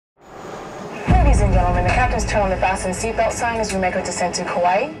and gentlemen, the captain's turn on the fasten seatbelt sign as we make our descent to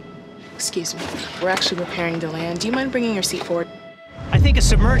Kauai. Excuse me. We're actually preparing to land. Do you mind bringing your seat forward? I think a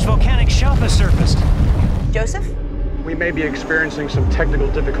submerged volcanic shelf has surfaced. Joseph? We may be experiencing some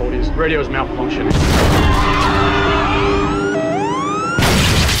technical difficulties. Radio's malfunctioning.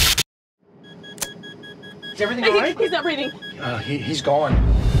 Is everything all right? He's not breathing. He's gone.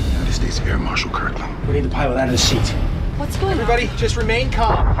 United States Air Marshal Kirkland. We need the pilot out of the seat. What's going on? Everybody, just remain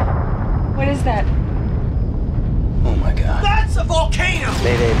calm. What is that? Oh my God. That's a volcano!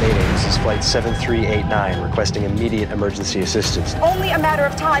 Mayday, mayday. This is flight 7389, requesting immediate emergency assistance. Only a matter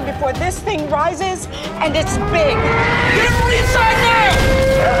of time before this thing rises, and it's big. Get everybody inside now!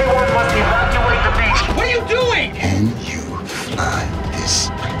 Everyone must evacuate the beach. What are you doing? Can you fly this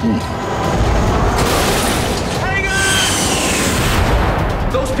plane? Hang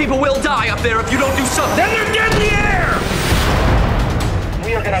on! Those people will die up there if you don't do something. Then they're dead in the air!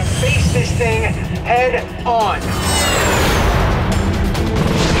 We are gonna face this thing head on.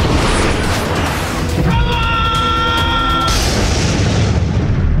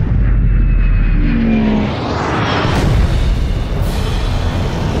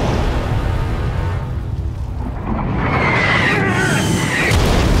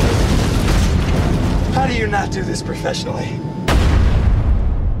 How do you not do this professionally?